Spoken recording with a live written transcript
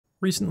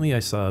Recently I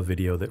saw a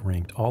video that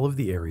ranked all of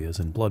the areas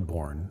in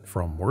Bloodborne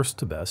from worst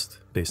to best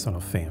based on a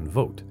fan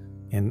vote,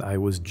 and I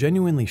was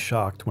genuinely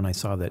shocked when I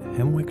saw that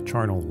Hemwick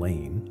Charnel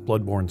Lane,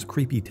 Bloodborne's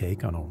creepy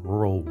take on a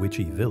rural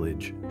witchy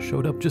village,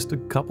 showed up just a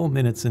couple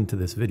minutes into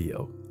this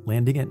video,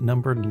 landing at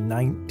number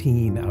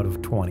 19 out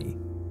of 20.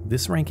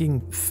 This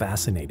ranking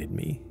fascinated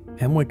me.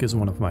 Hemwick is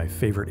one of my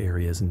favorite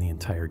areas in the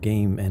entire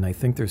game, and I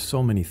think there's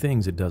so many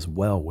things it does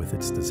well with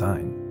its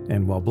design.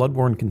 And while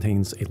Bloodborne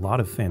contains a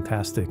lot of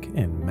fantastic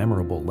and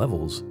memorable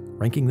levels,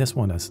 ranking this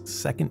one as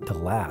second to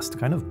last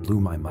kind of blew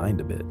my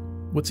mind a bit.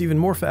 What's even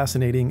more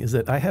fascinating is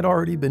that I had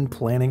already been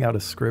planning out a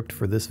script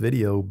for this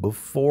video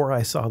before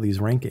I saw these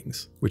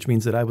rankings, which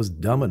means that I was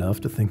dumb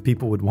enough to think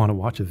people would want to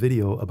watch a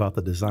video about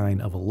the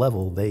design of a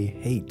level they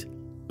hate.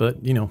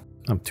 But, you know,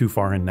 I'm too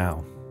far in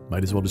now.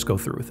 Might as well just go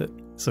through with it.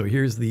 So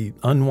here's the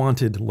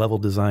unwanted level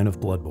design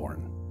of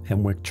Bloodborne,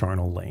 Hemwick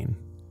Charnel Lane.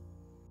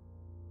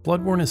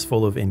 Bloodborne is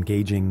full of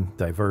engaging,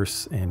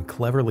 diverse, and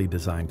cleverly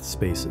designed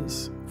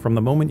spaces. From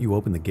the moment you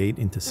open the gate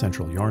into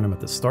central Yarnham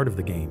at the start of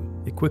the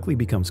game, it quickly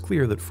becomes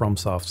clear that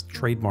FromSoft's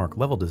trademark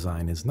level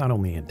design is not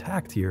only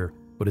intact here,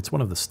 but it's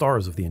one of the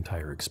stars of the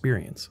entire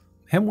experience.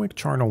 Hemwick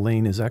Charnel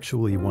Lane is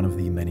actually one of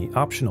the many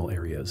optional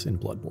areas in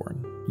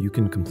Bloodborne. You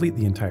can complete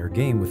the entire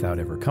game without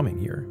ever coming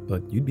here,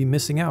 but you'd be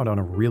missing out on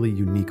a really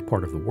unique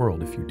part of the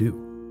world if you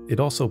do. It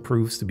also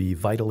proves to be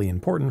vitally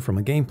important from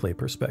a gameplay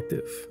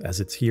perspective,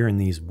 as it's here in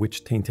these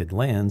witch-tainted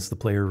lands the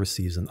player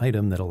receives an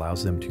item that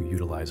allows them to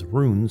utilize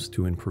runes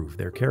to improve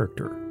their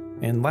character.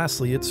 And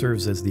lastly, it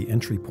serves as the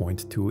entry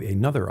point to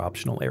another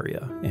optional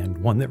area, and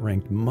one that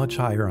ranked much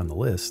higher on the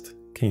list,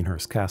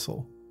 Cainhurst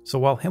Castle. So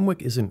while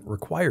Hemwick isn't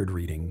required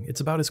reading,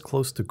 it's about as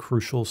close to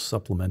crucial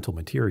supplemental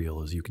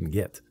material as you can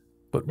get.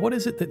 But what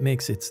is it that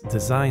makes its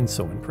design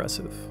so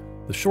impressive?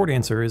 The short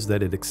answer is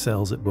that it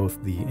excels at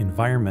both the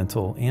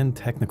environmental and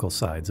technical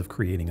sides of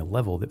creating a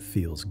level that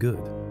feels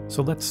good.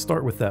 So let's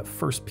start with that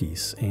first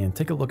piece and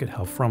take a look at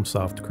how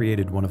FromSoft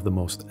created one of the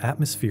most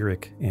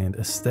atmospheric and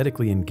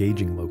aesthetically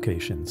engaging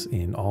locations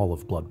in all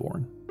of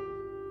Bloodborne.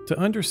 To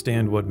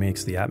understand what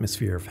makes the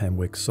atmosphere of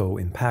Hemwick so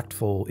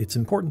impactful, it's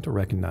important to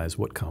recognize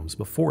what comes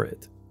before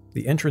it.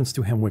 The entrance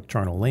to Hemwick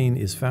Charnel Lane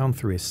is found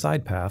through a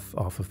side path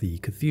off of the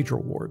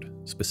Cathedral Ward,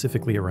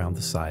 specifically around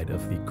the side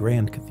of the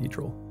Grand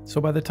Cathedral.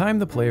 So by the time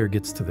the player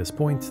gets to this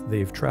point,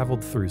 they've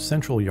traveled through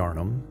central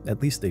Yarnham,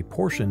 at least a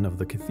portion of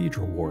the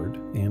Cathedral Ward,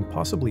 and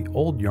possibly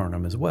Old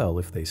Yarnham as well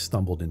if they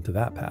stumbled into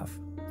that path.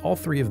 All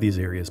three of these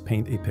areas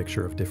paint a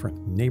picture of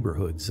different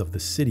neighborhoods of the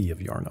city of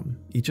Yarnham,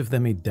 each of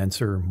them a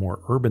denser, more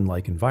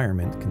urban-like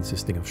environment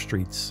consisting of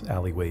streets,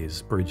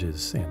 alleyways,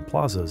 bridges, and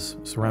plazas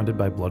surrounded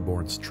by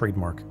Bloodborne's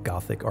trademark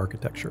Gothic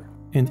architecture.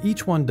 And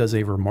each one does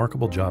a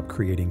remarkable job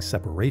creating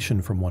separation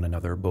from one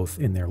another both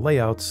in their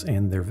layouts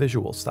and their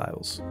visual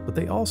styles, but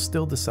they all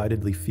still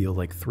decidedly feel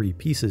like three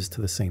pieces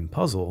to the same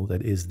puzzle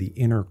that is the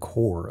inner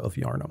core of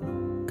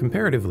Yarnham.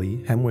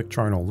 Comparatively, Hemwick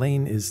Charnel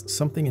Lane is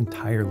something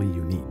entirely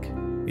unique.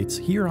 It's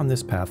here on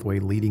this pathway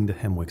leading to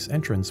Hemwick's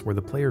entrance where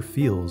the player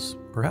feels,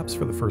 perhaps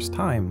for the first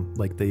time,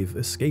 like they've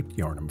escaped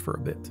Yarnham for a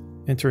bit,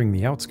 entering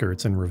the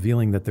outskirts and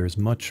revealing that there's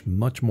much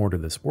more to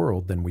this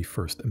world than we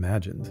first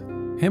imagined.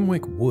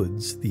 Hemwick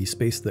Woods, the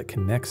space that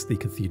connects the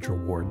Cathedral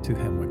Ward to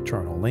Hemwick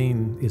Charnel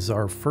Lane, is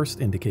our first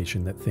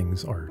indication that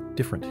things are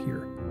different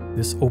here.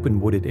 This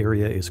open wooded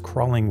area is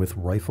crawling with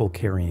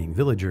rifle-carrying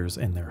villagers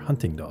and their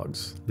hunting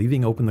dogs,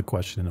 leaving open the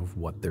question of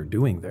what they're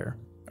doing there.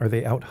 Are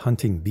they out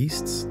hunting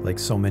beasts, like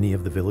so many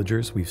of the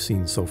villagers we've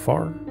seen so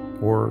far?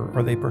 Or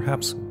are they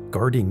perhaps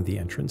guarding the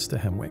entrance to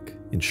Hemwick,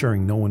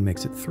 ensuring no one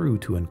makes it through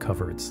to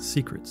uncover its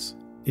secrets?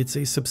 It's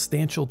a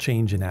substantial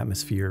change in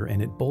atmosphere,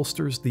 and it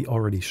bolsters the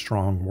already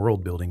strong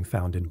world building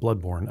found in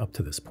Bloodborne up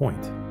to this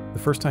point. The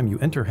first time you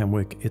enter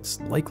Hemwick,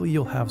 it's likely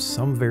you'll have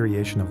some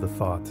variation of the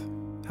thought,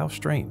 "How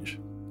strange,"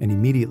 and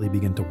immediately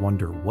begin to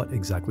wonder what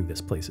exactly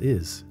this place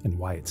is and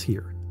why it's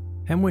here.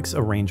 Hemwick's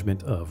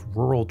arrangement of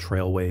rural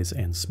trailways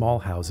and small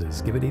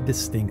houses give it a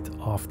distinct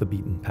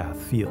off-the-beaten-path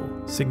feel,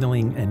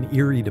 signaling an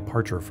eerie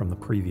departure from the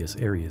previous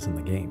areas in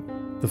the game.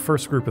 The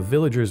first group of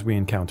villagers we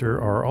encounter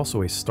are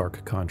also a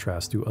stark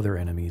contrast to other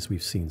enemies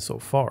we've seen so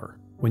far.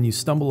 When you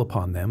stumble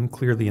upon them,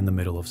 clearly in the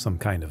middle of some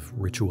kind of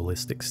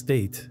ritualistic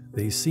state,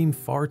 they seem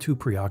far too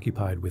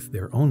preoccupied with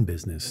their own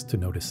business to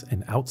notice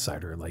an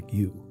outsider like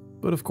you.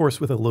 But of course,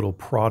 with a little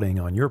prodding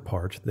on your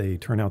part, they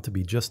turn out to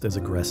be just as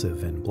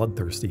aggressive and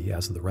bloodthirsty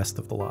as the rest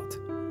of the lot.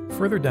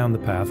 Further down the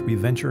path, we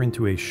venture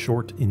into a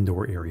short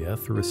indoor area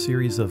through a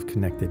series of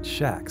connected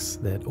shacks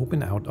that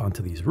open out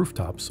onto these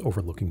rooftops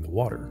overlooking the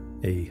water.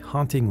 A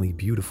hauntingly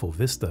beautiful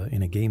vista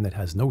in a game that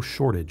has no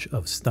shortage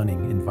of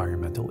stunning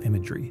environmental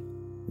imagery.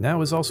 Now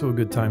is also a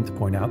good time to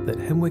point out that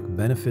Hemwick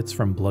benefits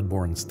from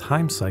Bloodborne's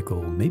time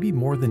cycle maybe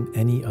more than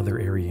any other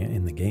area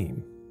in the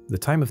game. The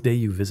time of day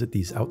you visit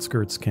these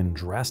outskirts can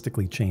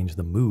drastically change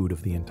the mood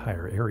of the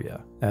entire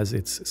area, as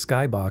its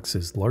skybox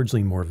is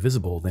largely more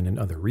visible than in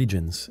other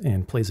regions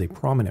and plays a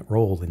prominent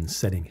role in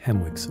setting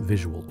Hemwick's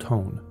visual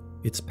tone.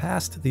 It's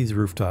past these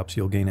rooftops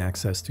you'll gain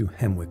access to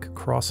Hemwick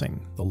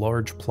Crossing, the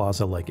large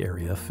plaza-like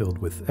area filled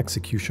with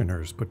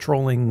executioners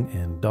patrolling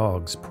and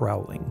dogs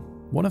prowling.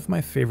 One of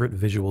my favorite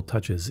visual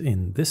touches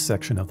in this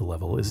section of the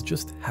level is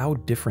just how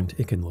different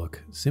it can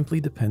look, simply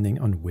depending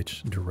on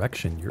which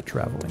direction you're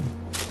traveling.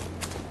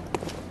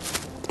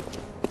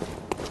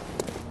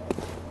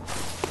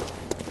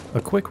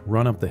 A quick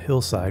run up the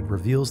hillside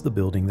reveals the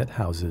building that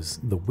houses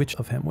the Witch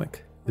of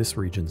Hemwick, this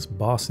region's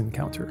boss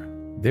encounter.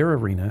 Their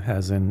arena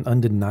has an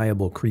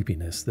undeniable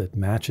creepiness that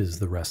matches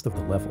the rest of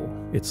the level,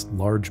 its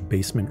large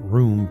basement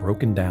room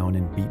broken down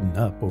and beaten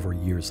up over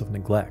years of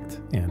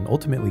neglect, and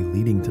ultimately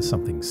leading to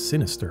something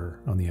sinister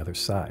on the other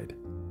side.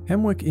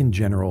 Hemwick in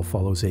general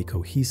follows a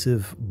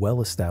cohesive,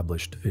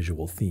 well-established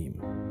visual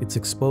theme. Its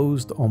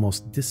exposed,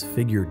 almost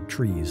disfigured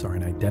trees are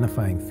an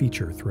identifying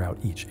feature throughout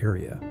each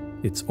area.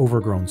 Its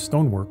overgrown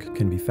stonework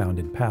can be found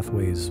in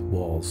pathways,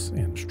 walls,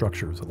 and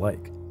structures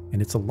alike.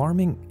 And its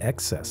alarming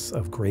excess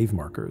of grave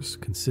markers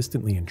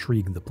consistently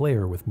intrigue the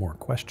player with more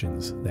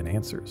questions than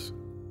answers.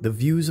 The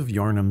views of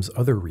Yarnham's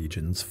other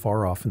regions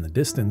far off in the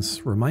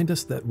distance remind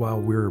us that while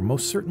we're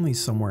most certainly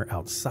somewhere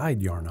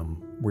outside Yarnham,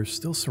 we're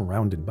still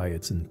surrounded by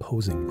its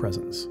imposing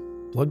presence.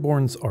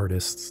 Bloodborne's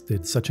artists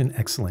did such an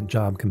excellent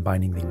job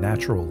combining the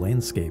natural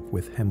landscape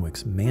with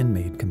Hemwick's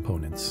man-made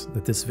components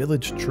that this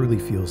village truly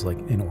feels like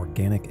an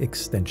organic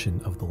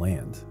extension of the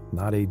land,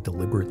 not a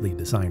deliberately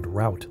designed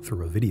route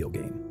through a video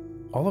game.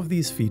 All of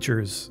these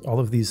features, all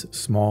of these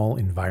small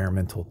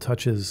environmental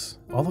touches,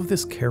 all of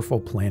this careful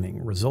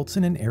planning results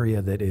in an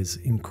area that is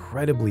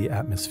incredibly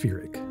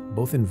atmospheric,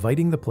 both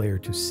inviting the player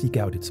to seek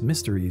out its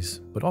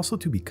mysteries, but also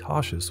to be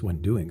cautious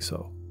when doing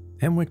so.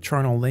 Hemwick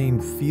Charnel Lane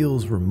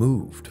feels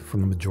removed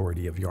from the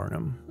majority of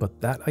Yarnham,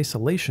 but that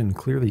isolation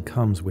clearly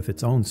comes with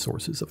its own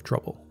sources of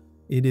trouble.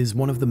 It is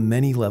one of the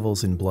many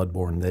levels in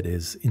Bloodborne that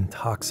is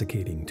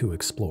intoxicating to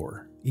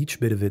explore.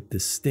 Each bit of it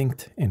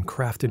distinct and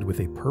crafted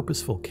with a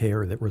purposeful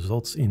care that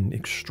results in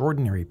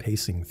extraordinary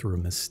pacing through a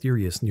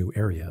mysterious new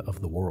area of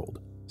the world.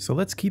 So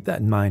let's keep that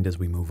in mind as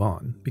we move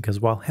on,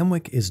 because while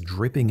Hemwick is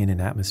dripping in an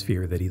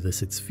atmosphere that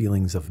elicits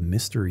feelings of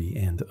mystery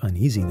and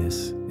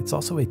uneasiness, it's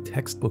also a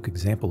textbook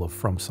example of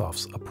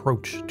FromSoft's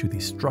approach to the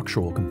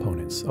structural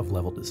components of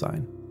level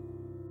design.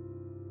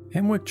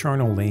 Hemwick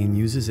Charnel Lane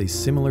uses a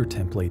similar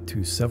template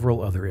to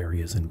several other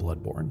areas in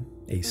Bloodborne,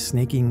 a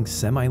snaking,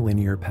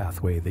 semi-linear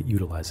pathway that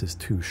utilizes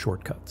two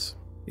shortcuts.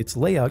 Its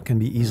layout can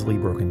be easily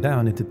broken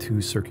down into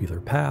two circular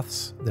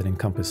paths that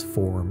encompass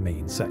four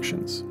main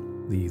sections: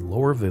 the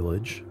lower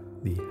village,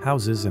 the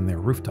houses and their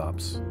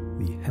rooftops,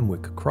 the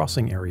Hemwick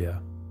crossing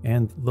area,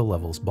 and the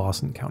level's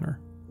boss encounter.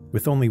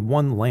 With only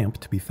one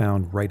lamp to be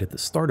found right at the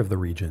start of the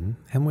region,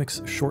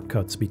 Hemwick's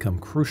shortcuts become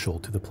crucial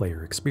to the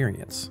player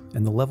experience,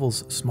 and the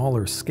level's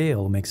smaller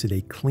scale makes it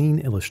a clean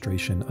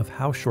illustration of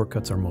how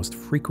shortcuts are most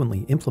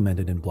frequently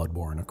implemented in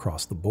Bloodborne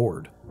across the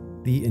board.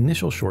 The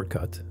initial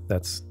shortcut,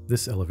 that's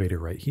this elevator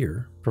right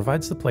here,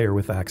 provides the player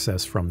with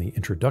access from the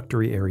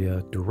introductory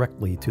area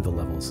directly to the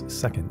level's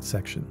second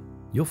section.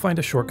 You'll find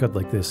a shortcut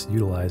like this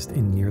utilized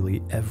in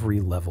nearly every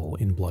level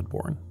in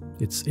Bloodborne.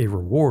 It's a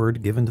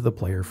reward given to the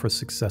player for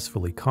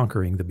successfully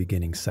conquering the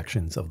beginning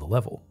sections of the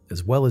level,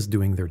 as well as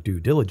doing their due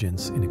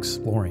diligence in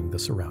exploring the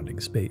surrounding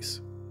space.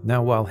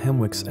 Now, while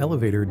Hemwick's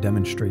elevator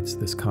demonstrates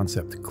this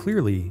concept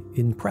clearly,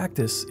 in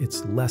practice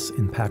it's less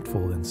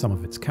impactful than some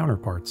of its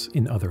counterparts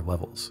in other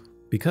levels.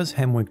 Because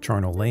Hemwick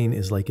Charnel Lane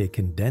is like a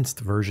condensed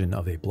version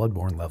of a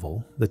Bloodborne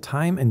level, the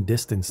time and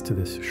distance to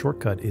this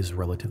shortcut is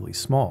relatively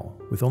small,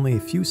 with only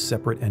a few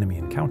separate enemy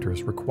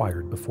encounters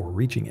required before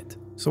reaching it.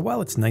 So while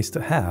it's nice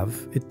to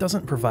have, it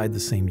doesn't provide the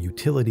same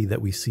utility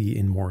that we see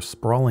in more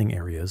sprawling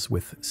areas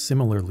with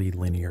similarly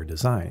linear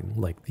design,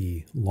 like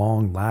the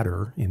long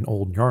ladder in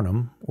Old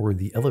Yarnham or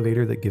the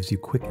elevator that gives you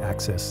quick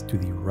access to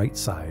the right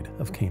side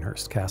of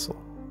Cainhurst Castle.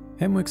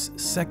 Hemwick's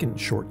second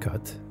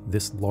shortcut,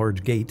 this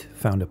large gate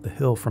found up the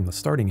hill from the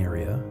starting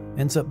area,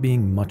 ends up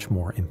being much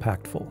more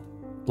impactful.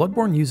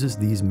 Bloodborne uses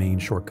these main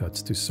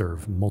shortcuts to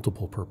serve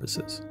multiple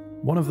purposes.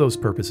 One of those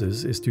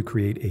purposes is to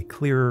create a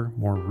clearer,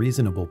 more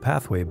reasonable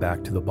pathway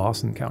back to the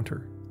boss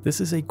encounter. This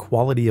is a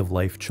quality of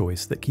life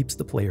choice that keeps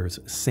the player's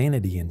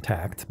sanity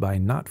intact by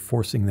not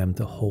forcing them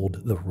to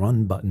hold the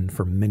run button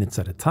for minutes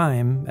at a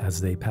time as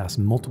they pass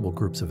multiple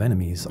groups of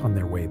enemies on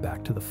their way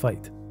back to the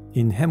fight.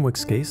 In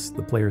Hemwick's case,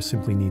 the player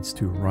simply needs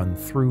to run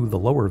through the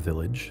lower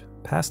village,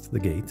 past the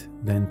gate,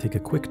 then take a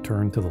quick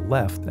turn to the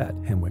left at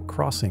Hemwick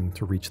Crossing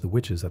to reach the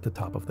witches at the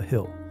top of the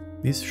hill.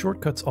 These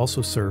shortcuts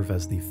also serve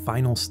as the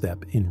final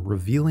step in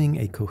revealing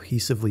a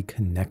cohesively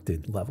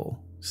connected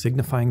level,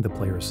 signifying the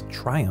player's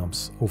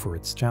triumphs over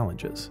its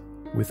challenges.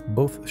 With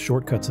both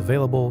shortcuts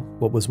available,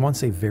 what was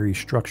once a very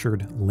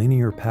structured,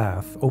 linear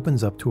path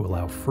opens up to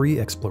allow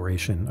free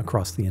exploration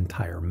across the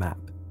entire map.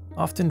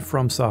 Often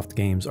FromSoft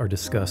games are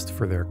discussed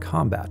for their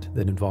combat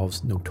that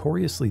involves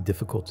notoriously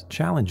difficult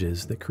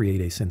challenges that create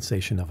a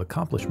sensation of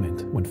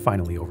accomplishment when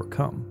finally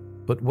overcome.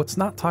 But what's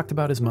not talked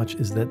about as much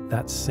is that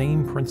that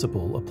same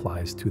principle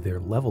applies to their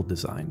level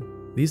design.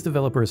 These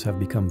developers have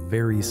become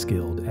very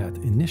skilled at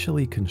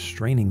initially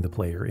constraining the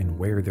player in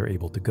where they're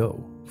able to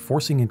go,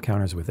 forcing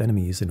encounters with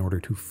enemies in order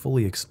to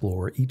fully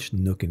explore each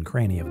nook and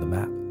cranny of the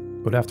map.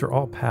 But after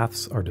all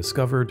paths are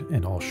discovered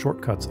and all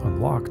shortcuts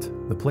unlocked,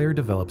 the player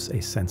develops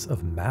a sense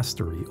of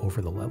mastery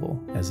over the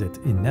level, as it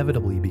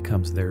inevitably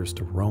becomes theirs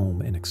to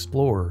roam and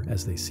explore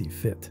as they see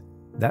fit.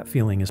 That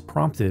feeling is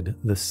prompted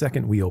the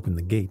second we open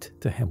the gate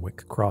to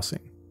Hemwick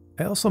Crossing.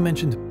 I also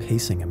mentioned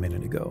pacing a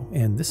minute ago,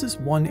 and this is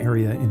one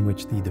area in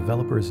which the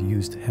developers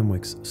used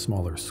Hemwick's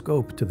smaller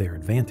scope to their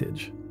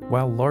advantage.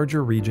 While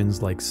larger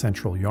regions like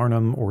central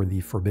Yarnham or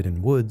the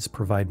Forbidden Woods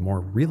provide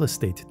more real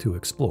estate to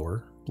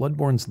explore,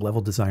 Bloodborne's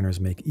level designers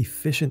make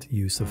efficient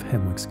use of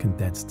Hemwick's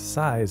condensed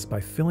size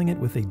by filling it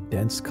with a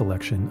dense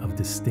collection of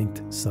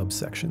distinct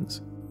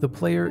subsections. The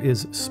player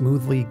is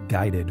smoothly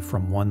guided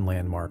from one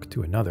landmark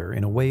to another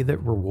in a way that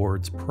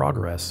rewards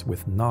progress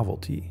with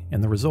novelty,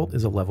 and the result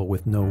is a level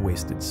with no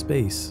wasted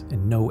space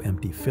and no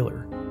empty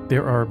filler.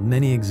 There are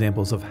many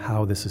examples of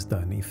how this is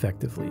done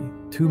effectively,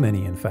 too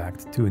many in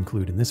fact to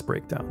include in this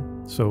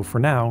breakdown. So for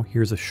now,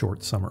 here's a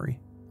short summary.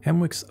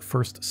 Hemwick's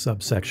first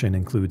subsection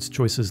includes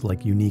choices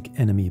like unique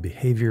enemy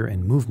behavior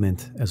and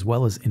movement, as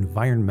well as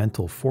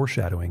environmental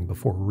foreshadowing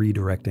before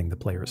redirecting the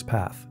player's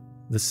path.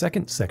 The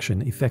second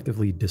section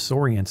effectively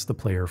disorients the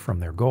player from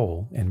their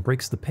goal and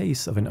breaks the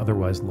pace of an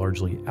otherwise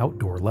largely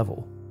outdoor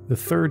level. The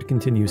third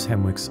continues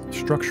Hemwick's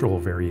structural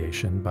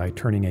variation by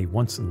turning a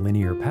once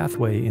linear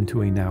pathway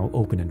into a now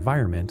open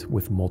environment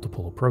with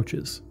multiple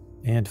approaches.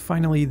 And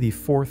finally, the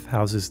fourth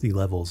houses the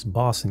level's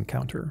boss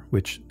encounter,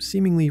 which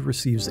seemingly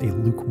receives a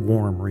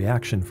lukewarm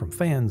reaction from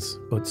fans,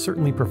 but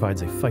certainly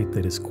provides a fight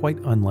that is quite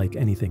unlike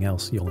anything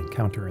else you'll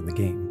encounter in the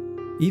game.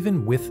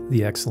 Even with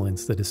the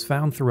excellence that is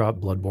found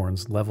throughout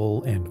Bloodborne's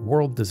level and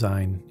world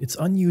design, it's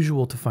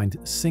unusual to find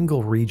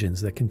single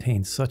regions that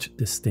contain such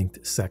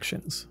distinct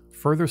sections,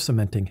 further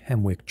cementing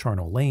Hemwick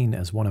Charnel Lane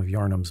as one of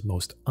Yarnham's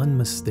most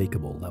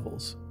unmistakable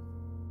levels.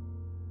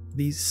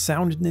 The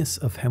soundness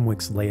of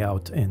Hemwick's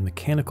layout and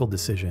mechanical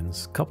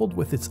decisions, coupled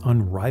with its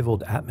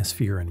unrivaled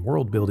atmosphere and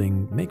world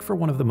building, make for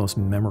one of the most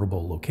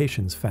memorable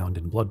locations found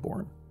in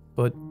Bloodborne.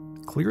 But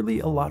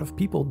clearly a lot of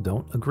people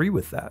don't agree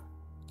with that.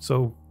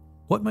 So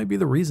what might be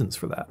the reasons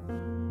for that?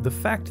 The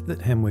fact that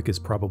Hemwick is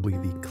probably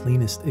the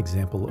cleanest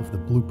example of the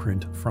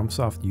blueprint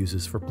FromSoft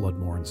uses for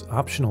Bloodborne's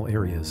optional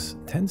areas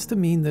tends to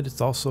mean that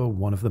it's also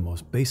one of the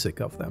most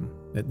basic of them,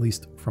 at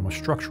least from a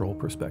structural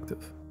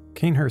perspective.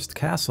 Cainhurst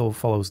Castle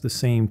follows the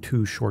same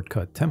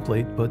two-shortcut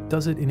template, but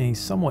does it in a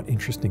somewhat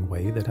interesting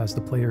way that has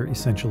the player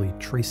essentially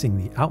tracing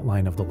the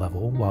outline of the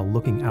level while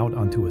looking out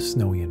onto a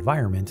snowy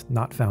environment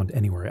not found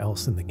anywhere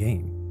else in the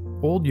game.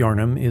 Old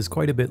Yarnham is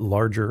quite a bit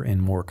larger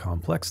and more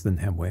complex than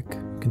Hemwick,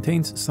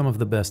 contains some of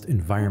the best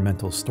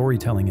environmental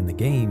storytelling in the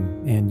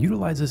game, and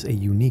utilizes a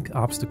unique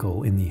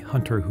obstacle in the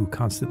hunter who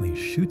constantly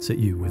shoots at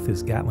you with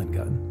his Gatling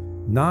gun.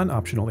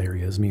 Non-optional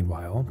areas,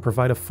 meanwhile,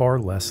 provide a far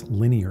less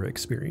linear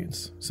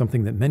experience,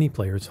 something that many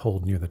players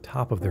hold near the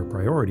top of their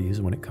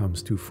priorities when it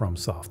comes to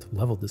FromSoft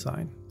level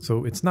design.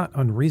 So it's not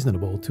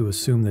unreasonable to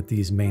assume that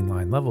these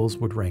mainline levels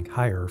would rank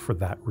higher for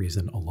that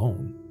reason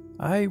alone.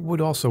 I would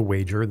also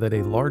wager that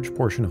a large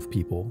portion of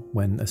people,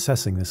 when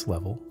assessing this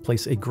level,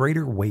 place a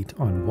greater weight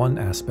on one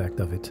aspect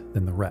of it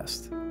than the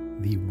rest: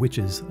 the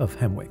Witches of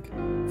Hemwick.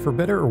 For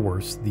better or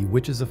worse, the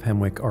Witches of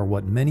Hemwick are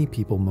what many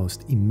people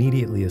most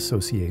immediately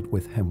associate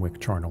with Hemwick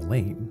Charnel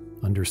Lane.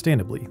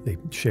 Understandably, they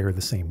share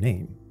the same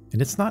name.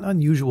 And it's not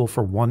unusual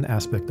for one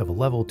aspect of a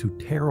level to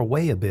tear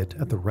away a bit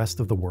at the rest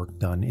of the work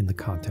done in the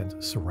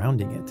content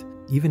surrounding it,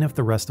 even if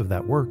the rest of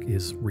that work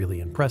is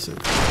really impressive.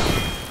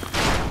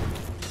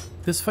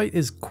 This fight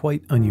is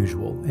quite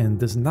unusual and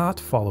does not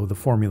follow the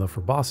formula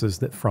for bosses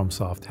that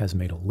FromSoft has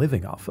made a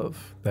living off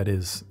of. That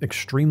is,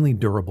 extremely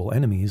durable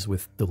enemies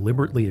with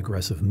deliberately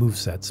aggressive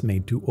movesets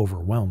made to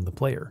overwhelm the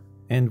player.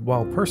 And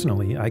while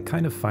personally I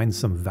kind of find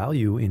some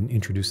value in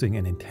introducing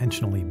an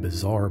intentionally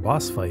bizarre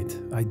boss fight,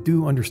 I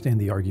do understand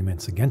the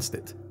arguments against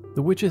it.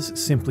 The witches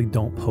simply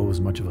don't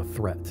pose much of a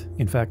threat.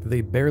 In fact,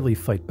 they barely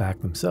fight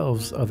back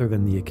themselves other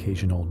than the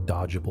occasional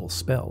dodgeable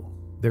spell.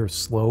 They're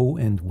slow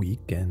and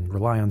weak and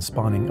rely on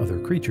spawning other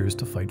creatures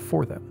to fight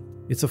for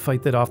them. It's a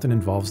fight that often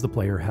involves the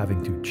player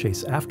having to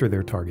chase after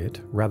their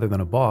target rather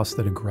than a boss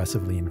that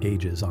aggressively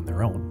engages on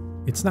their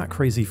own. It's not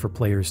crazy for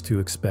players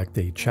to expect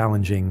a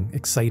challenging,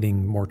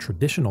 exciting, more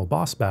traditional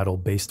boss battle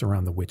based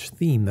around the witch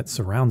theme that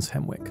surrounds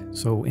Hemwick.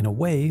 So in a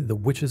way, the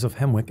Witches of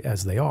Hemwick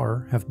as they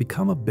are have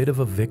become a bit of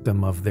a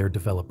victim of their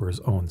developer's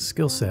own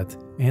skill set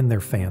and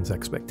their fans'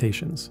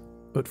 expectations.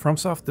 But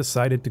FromSoft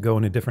decided to go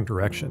in a different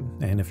direction,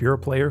 and if you're a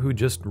player who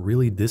just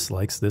really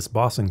dislikes this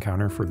boss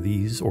encounter for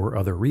these or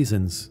other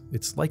reasons,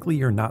 it's likely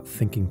you're not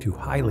thinking too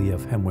highly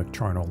of Hemwick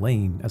Charnel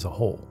Lane as a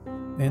whole.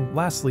 And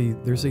lastly,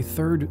 there's a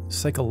third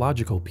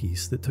psychological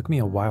piece that took me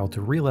a while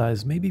to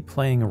realize may be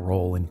playing a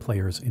role in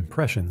players'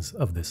 impressions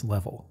of this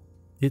level.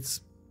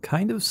 It's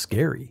kind of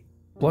scary.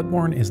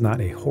 Bloodborne is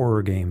not a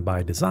horror game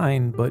by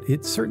design, but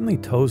it certainly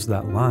toes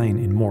that line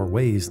in more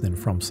ways than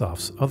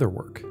FromSoft's other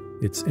work.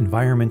 Its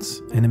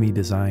environments, enemy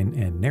design,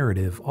 and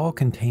narrative all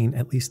contain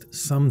at least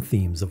some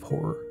themes of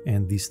horror,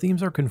 and these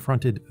themes are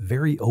confronted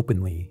very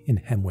openly in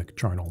Hemwick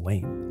Charnel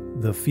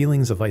Lane. The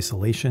feelings of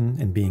isolation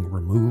and being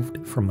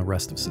removed from the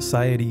rest of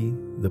society,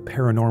 the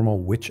paranormal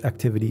witch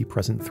activity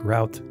present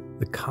throughout,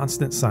 the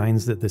constant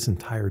signs that this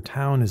entire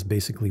town is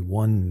basically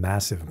one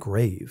massive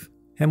grave.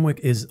 Hemwick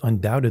is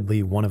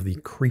undoubtedly one of the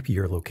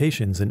creepier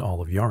locations in all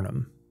of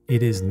Yarnham.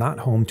 It is not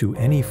home to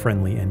any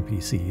friendly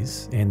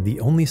NPCs, and the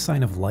only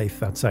sign of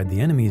life outside the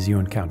enemies you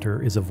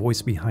encounter is a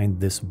voice behind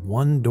this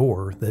one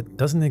door that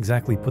doesn't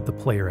exactly put the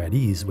player at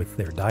ease with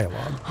their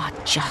dialogue. I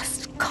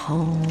just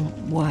can't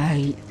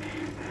wait.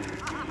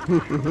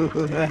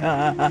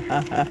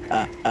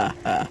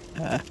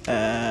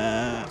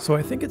 So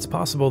I think it's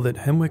possible that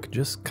Hemwick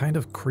just kind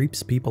of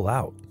creeps people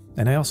out.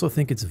 And I also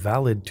think it's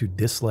valid to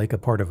dislike a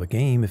part of a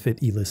game if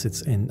it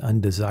elicits an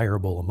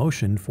undesirable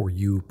emotion for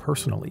you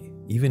personally,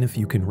 even if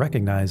you can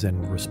recognize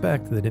and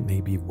respect that it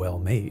may be well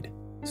made.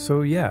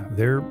 So yeah,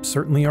 there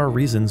certainly are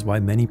reasons why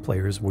many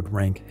players would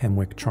rank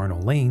Hemwick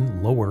Charnel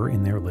Lane lower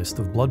in their list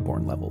of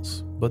Bloodborne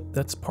levels, but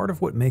that's part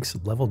of what makes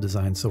level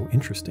design so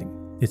interesting.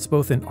 It's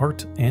both an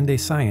art and a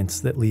science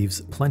that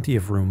leaves plenty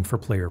of room for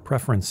player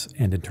preference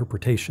and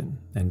interpretation,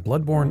 and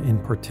Bloodborne in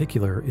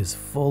particular is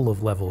full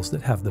of levels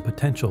that have the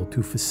potential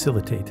to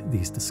facilitate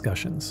these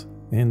discussions.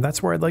 And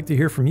that's where I'd like to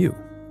hear from you.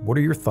 What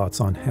are your thoughts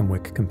on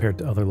Hemwick compared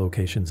to other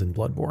locations in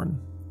Bloodborne?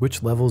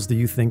 Which levels do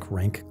you think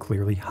rank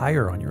clearly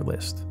higher on your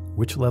list?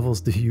 Which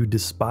levels do you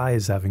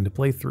despise having to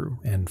play through,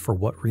 and for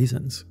what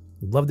reasons?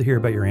 I'd love to hear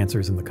about your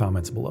answers in the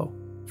comments below.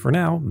 For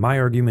now, my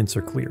arguments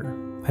are clear.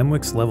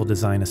 Hemwick's level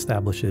design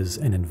establishes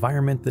an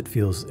environment that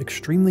feels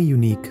extremely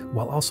unique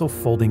while also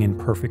folding in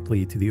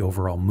perfectly to the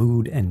overall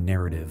mood and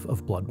narrative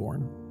of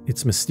Bloodborne.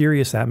 Its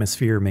mysterious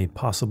atmosphere, made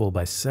possible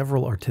by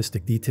several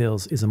artistic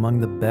details, is among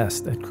the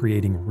best at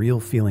creating real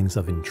feelings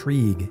of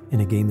intrigue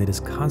in a game that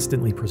is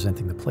constantly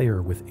presenting the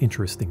player with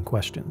interesting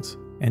questions.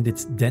 And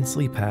its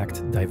densely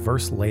packed,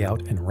 diverse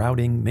layout and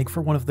routing make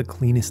for one of the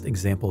cleanest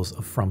examples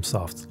of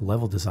FromSoft's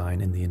level design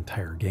in the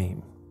entire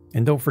game.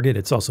 And don't forget,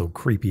 it's also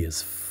creepy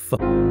as fuck.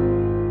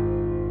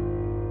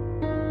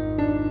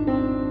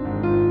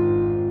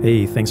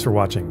 Hey, thanks for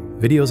watching.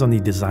 Videos on the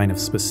design of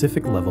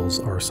specific levels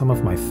are some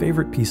of my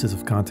favorite pieces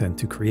of content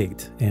to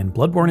create, and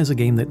Bloodborne is a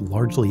game that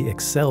largely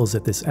excels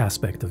at this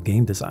aspect of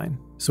game design.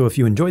 So if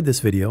you enjoyed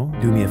this video,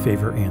 do me a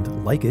favor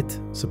and like it,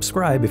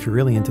 subscribe if you're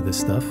really into this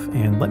stuff,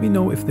 and let me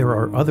know if there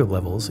are other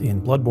levels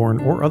in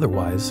Bloodborne or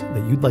otherwise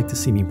that you'd like to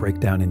see me break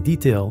down in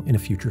detail in a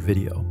future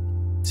video.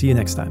 See you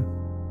next time.